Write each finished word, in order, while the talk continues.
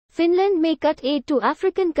Finland may cut aid to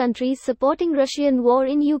African countries supporting Russian war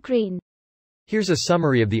in Ukraine. Here's a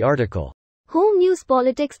summary of the article. Home News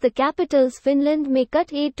Politics. The capitals. Finland may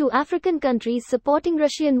cut aid to African countries supporting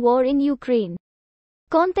Russian war in Ukraine.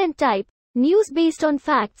 Content type: news based on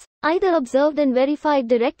facts, either observed and verified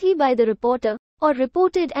directly by the reporter, or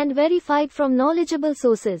reported and verified from knowledgeable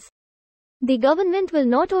sources. The government will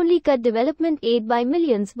not only cut development aid by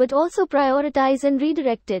millions but also prioritize and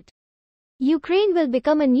redirect it. Ukraine will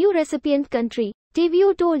become a new recipient country,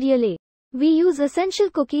 TVO told Yale. We use essential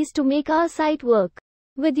cookies to make our site work.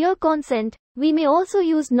 With your consent, we may also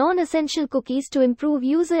use non-essential cookies to improve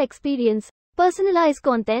user experience, personalize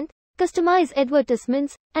content, customize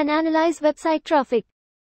advertisements, and analyze website traffic.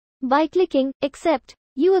 By clicking Accept,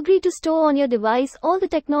 you agree to store on your device all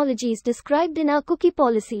the technologies described in our cookie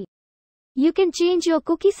policy. You can change your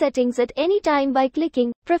cookie settings at any time by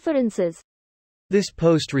clicking Preferences. This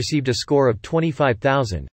post received a score of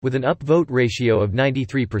 25,000, with an upvote ratio of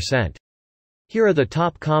 93%. Here are the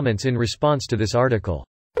top comments in response to this article.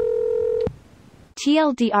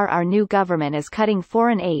 TLDR: our new government is cutting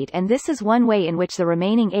foreign aid, and this is one way in which the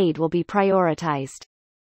remaining aid will be prioritized.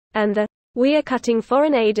 And the "we are cutting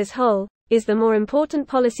foreign aid as whole" is the more important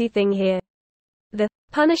policy thing here. The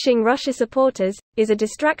punishing Russia supporters is a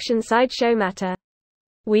distraction sideshow matter.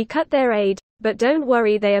 We cut their aid, but don't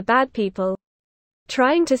worry, they are bad people.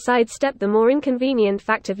 Trying to sidestep the more inconvenient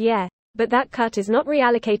fact of but that cut is not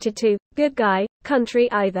reallocated to good guy country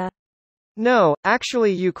either. No,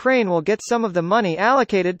 actually Ukraine will get some of the money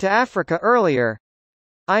allocated to Africa earlier.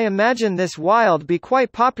 I imagine this will be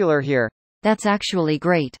quite popular here. That's actually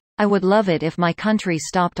great. I would love it if my country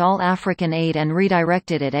stopped all African aid and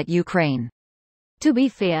redirected it at Ukraine. To be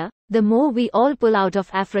fair, the more we all pull out of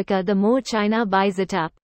Africa, the more China buys it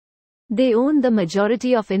up. They own the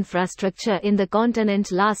majority of infrastructure in the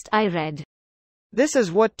continent, last I read. This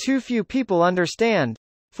is what too few people understand.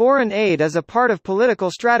 Foreign aid is a part of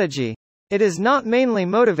political strategy. It is not mainly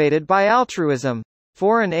motivated by altruism.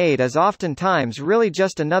 Foreign aid is oftentimes really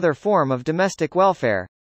just another form of domestic welfare.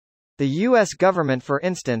 The U.S. government, for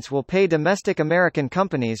instance, will pay domestic American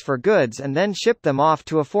companies for goods and then ship them off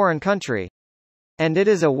to a foreign country. And it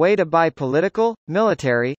is a way to buy political,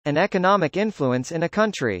 military, and economic influence in a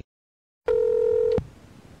country.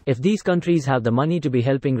 If these countries have the money to be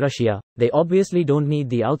helping Russia, they obviously don't need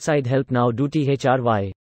the outside help now, do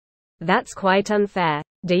THRY. That's quite unfair.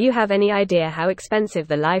 Do you have any idea how expensive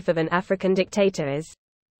the life of an African dictator is?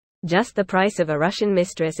 Just the price of a Russian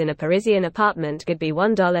mistress in a Parisian apartment could be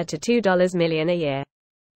 $1 to $2 million a year.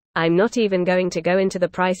 I'm not even going to go into the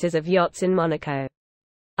prices of yachts in Monaco.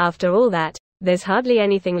 After all that, there's hardly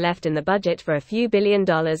anything left in the budget for a few $1 billion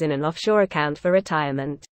in an offshore account for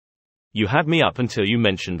retirement. You had me up until you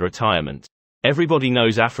mentioned retirement. Everybody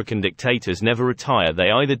knows African dictators never retire,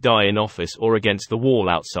 they either die in office or against the wall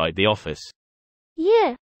outside the office.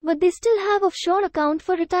 Yeah, but they still have offshore account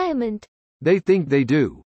for retirement. They think they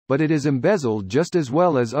do, but it is embezzled just as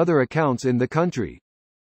well as other accounts in the country.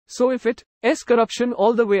 So if it is corruption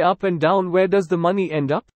all the way up and down, where does the money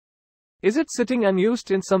end up? Is it sitting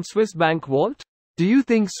unused in some Swiss bank vault? Do you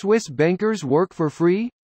think Swiss bankers work for free?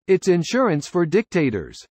 It's insurance for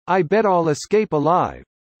dictators. I bet I'll escape alive.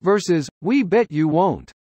 Versus, we bet you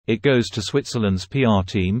won't. It goes to Switzerland's PR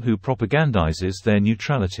team who propagandizes their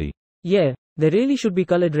neutrality. Yeah, they really should be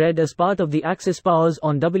colored red as part of the Axis powers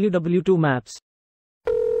on WW2 maps.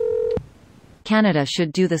 Canada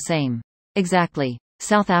should do the same. Exactly.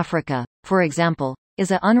 South Africa, for example,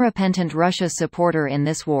 is an unrepentant Russia supporter in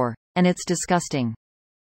this war, and it's disgusting.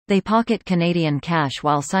 They pocket Canadian cash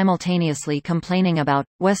while simultaneously complaining about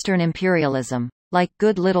Western imperialism, like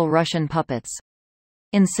good little Russian puppets.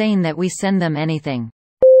 Insane that we send them anything.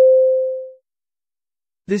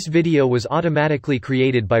 This video was automatically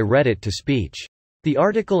created by Reddit to speech. The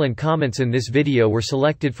article and comments in this video were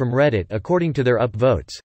selected from Reddit according to their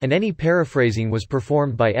upvotes, and any paraphrasing was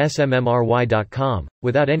performed by smmry.com,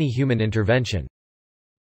 without any human intervention.